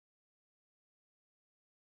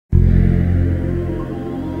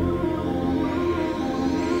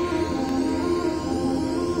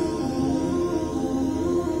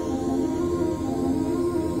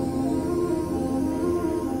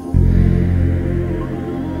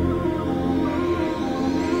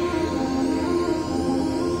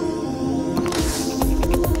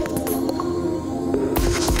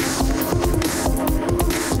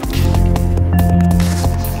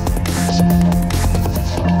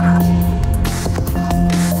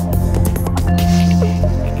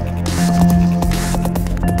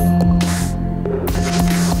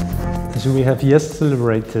We have just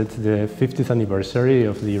celebrated the 50th anniversary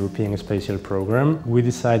of the European Spatial Programme. We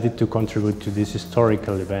decided to contribute to this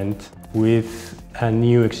historical event with a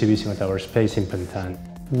new exhibition at our space in Pantin.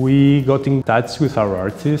 We got in touch with our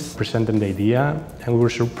artists, presented the idea, and we were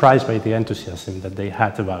surprised by the enthusiasm that they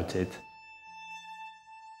had about it.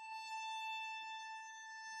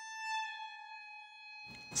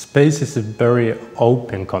 Space is a very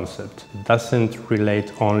open concept. It doesn't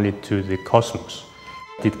relate only to the cosmos.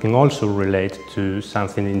 It can also relate to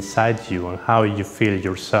something inside you and how you feel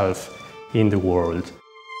yourself in the world.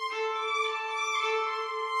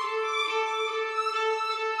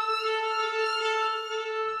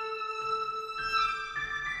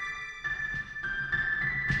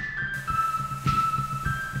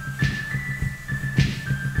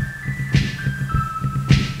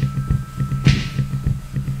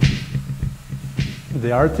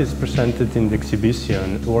 The artists presented in the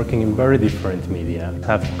exhibition, working in very different media,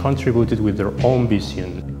 have contributed with their own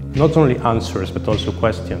vision, not only answers but also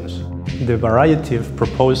questions. The variety of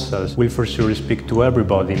proposals will for sure speak to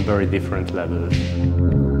everybody in very different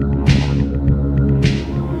levels.